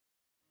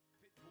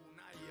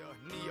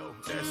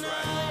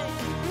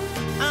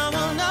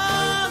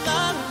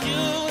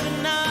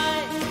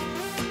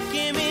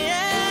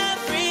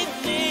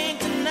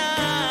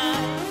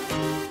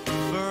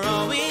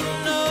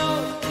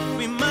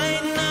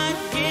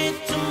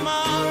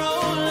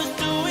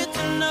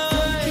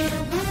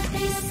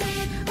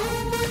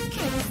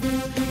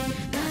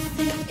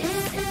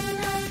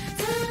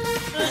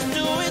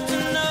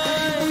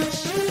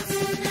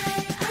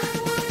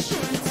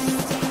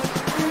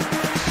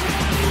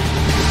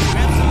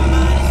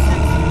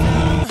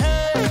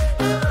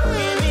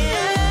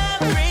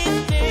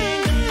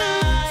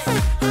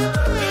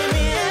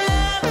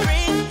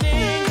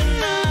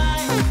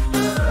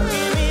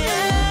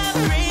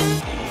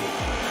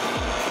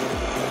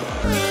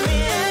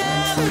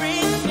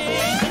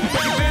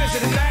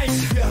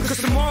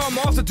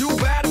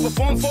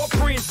born for a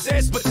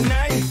princess, but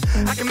tonight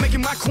I can make you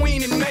my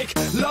queen and make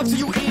love to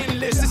you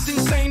endless. It's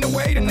insane the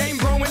way the name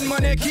growing,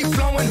 money keep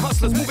flowing,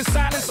 hustlers moving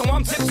silent, so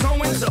I'm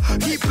tiptoeing. So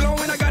keep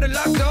blowing, I got it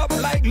locked up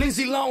like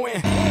Lindsay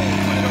Lohan.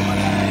 Put it on my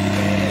life,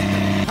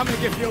 baby. I'm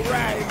gonna give you a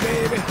ride,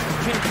 baby.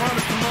 Can't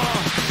promise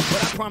tomorrow,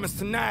 but I promise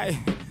tonight.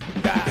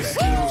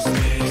 Excuse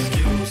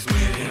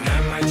me, and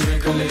I might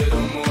drink a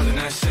little more than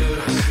I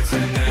should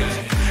tonight.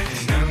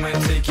 And I might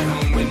take you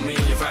home with me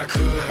if I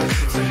could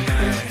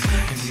tonight.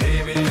 And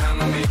baby,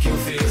 I'ma make you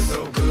feel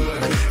so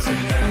good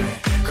tonight.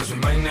 Cause we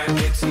might not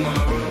get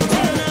tomorrow.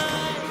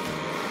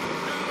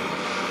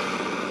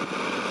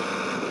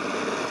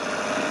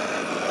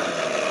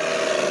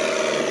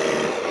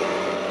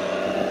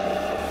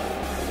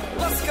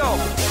 Let's go!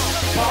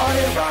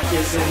 Party rock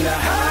is in the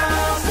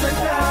house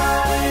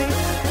tonight.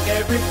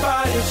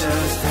 Everybody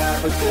just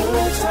have a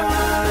good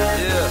time.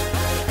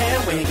 Yeah. And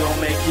we gon'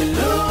 make you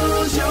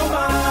lose your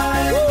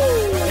mind.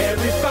 Woo.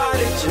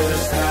 Everybody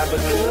just have a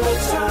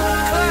good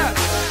time.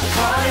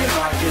 Party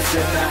rock is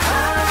in the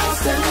house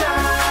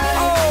tonight.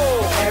 Oh.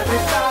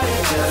 Everybody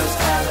just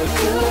have a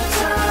good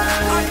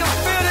time. I can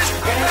feel it.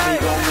 And we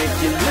gon' make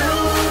you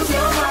lose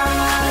your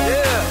mind.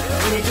 Yeah.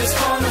 We just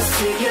wanna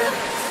see you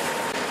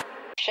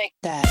shake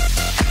that.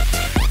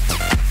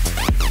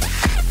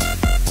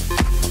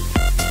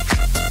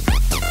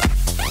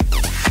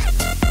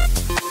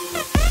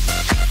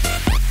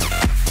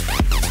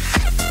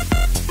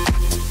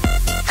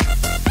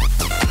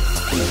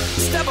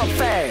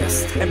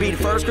 Fast and be the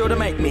first girl to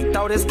make me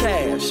throw this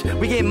cash.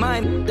 We get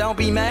mine, don't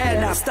be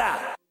mad, now stop.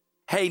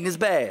 Hating is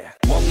bad.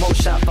 One more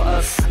shot for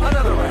us,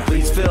 another round.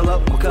 Please fill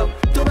up my cup,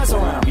 don't mess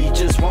around. We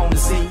just want to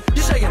see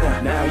you shaking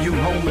it. Now you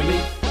home with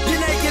me. You're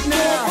naked now.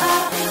 Get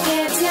up,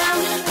 get down,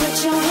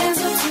 put your hands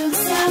up to the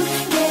sound.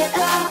 Get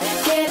up,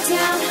 get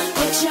down,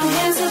 put your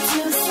hands up to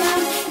the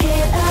sound.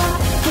 Get up,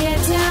 get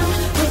down,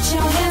 put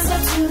your hands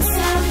up to the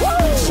sound.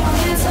 Put your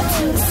hands up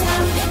to the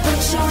sound.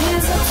 Put your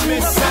hands up to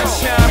the sound.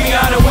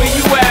 Where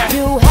you at?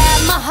 You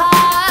have my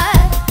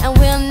heart, and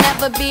we'll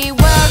never be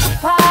worlds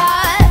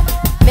apart.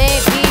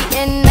 Maybe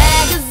in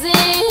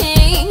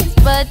magazines,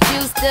 but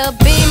you still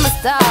be my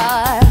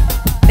star,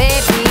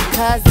 baby.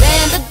 Cause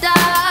in the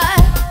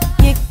dark,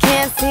 you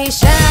can't see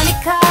shiny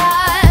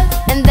cars,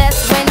 and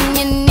that's when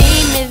you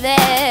need me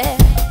there.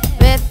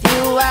 With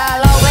you,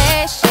 I'll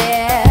always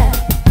share.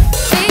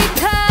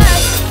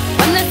 Because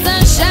when the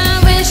sun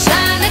shines, we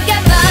shine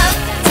together.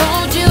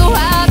 Told you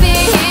I'll be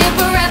here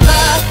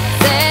forever.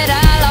 Said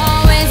I'll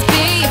always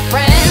be your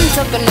friend.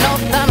 Took an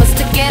oath, I'ma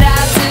stick it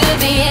out to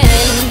the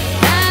end.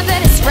 Now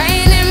that it's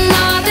raining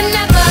more than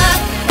ever,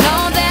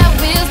 know that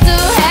we'll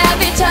still have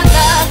each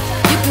other.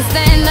 You can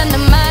stand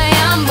under my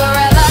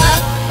umbrella.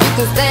 You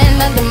can stand